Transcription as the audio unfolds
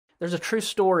There's a true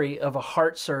story of a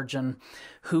heart surgeon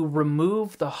who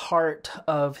removed the heart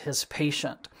of his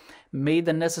patient, made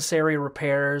the necessary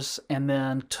repairs, and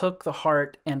then took the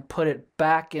heart and put it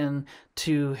back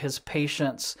into his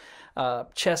patient's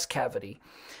chest cavity.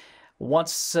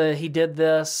 Once he did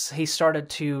this, he started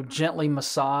to gently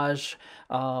massage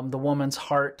the woman's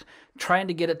heart, trying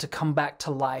to get it to come back to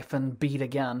life and beat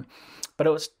again. But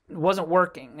it wasn't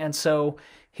working, and so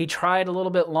he tried a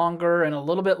little bit longer and a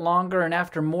little bit longer, and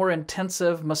after more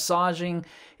intensive massaging,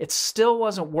 it still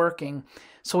wasn't working.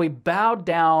 So he bowed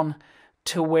down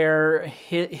to where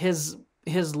his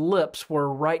lips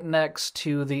were right next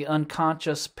to the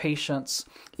unconscious patient's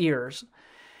ears.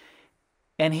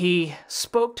 And he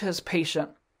spoke to his patient,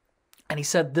 and he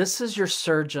said, "This is your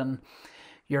surgeon.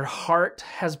 Your heart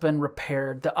has been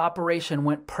repaired. The operation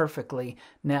went perfectly.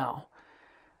 Now,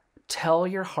 tell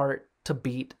your heart to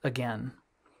beat again."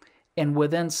 And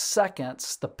within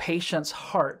seconds, the patient's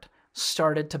heart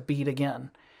started to beat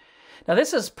again. Now,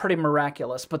 this is pretty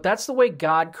miraculous, but that's the way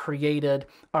God created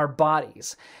our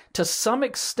bodies. To some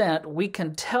extent, we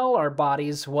can tell our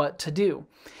bodies what to do.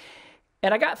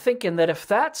 And I got thinking that if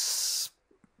that's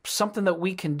something that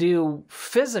we can do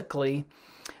physically,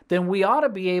 then we ought to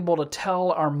be able to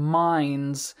tell our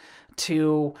minds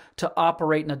to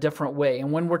operate in a different way.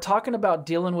 And when we're talking about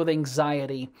dealing with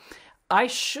anxiety, I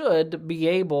should be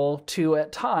able to,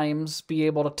 at times, be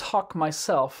able to talk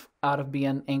myself out of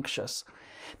being anxious.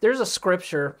 There's a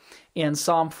scripture in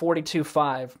Psalm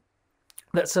 42:5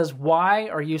 that says, "Why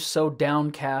are you so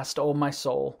downcast, O my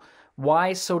soul?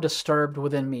 Why so disturbed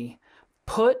within me?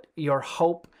 Put your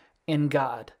hope in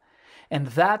God." And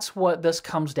that's what this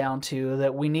comes down to,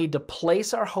 that we need to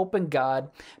place our hope in God,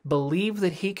 believe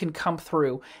that He can come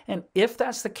through. And if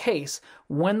that's the case,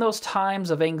 when those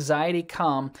times of anxiety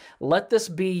come, let this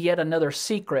be yet another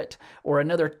secret or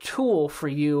another tool for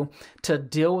you to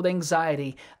deal with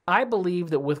anxiety. I believe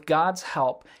that with God's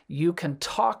help, you can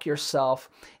talk yourself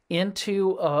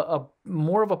into a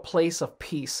more of a place of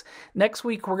peace. Next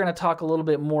week, we're going to talk a little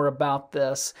bit more about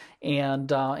this and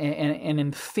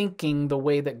in thinking the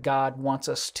way that God wants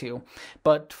us to.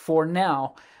 But for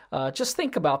now, just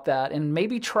think about that and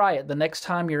maybe try it the next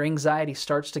time your anxiety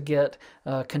starts to get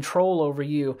control over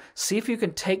you. See if you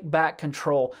can take back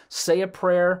control. Say a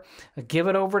prayer, give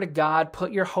it over to God,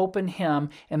 put your hope in Him,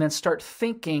 and then start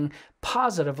thinking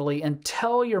positively and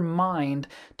tell your mind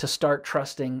to start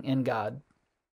trusting in God.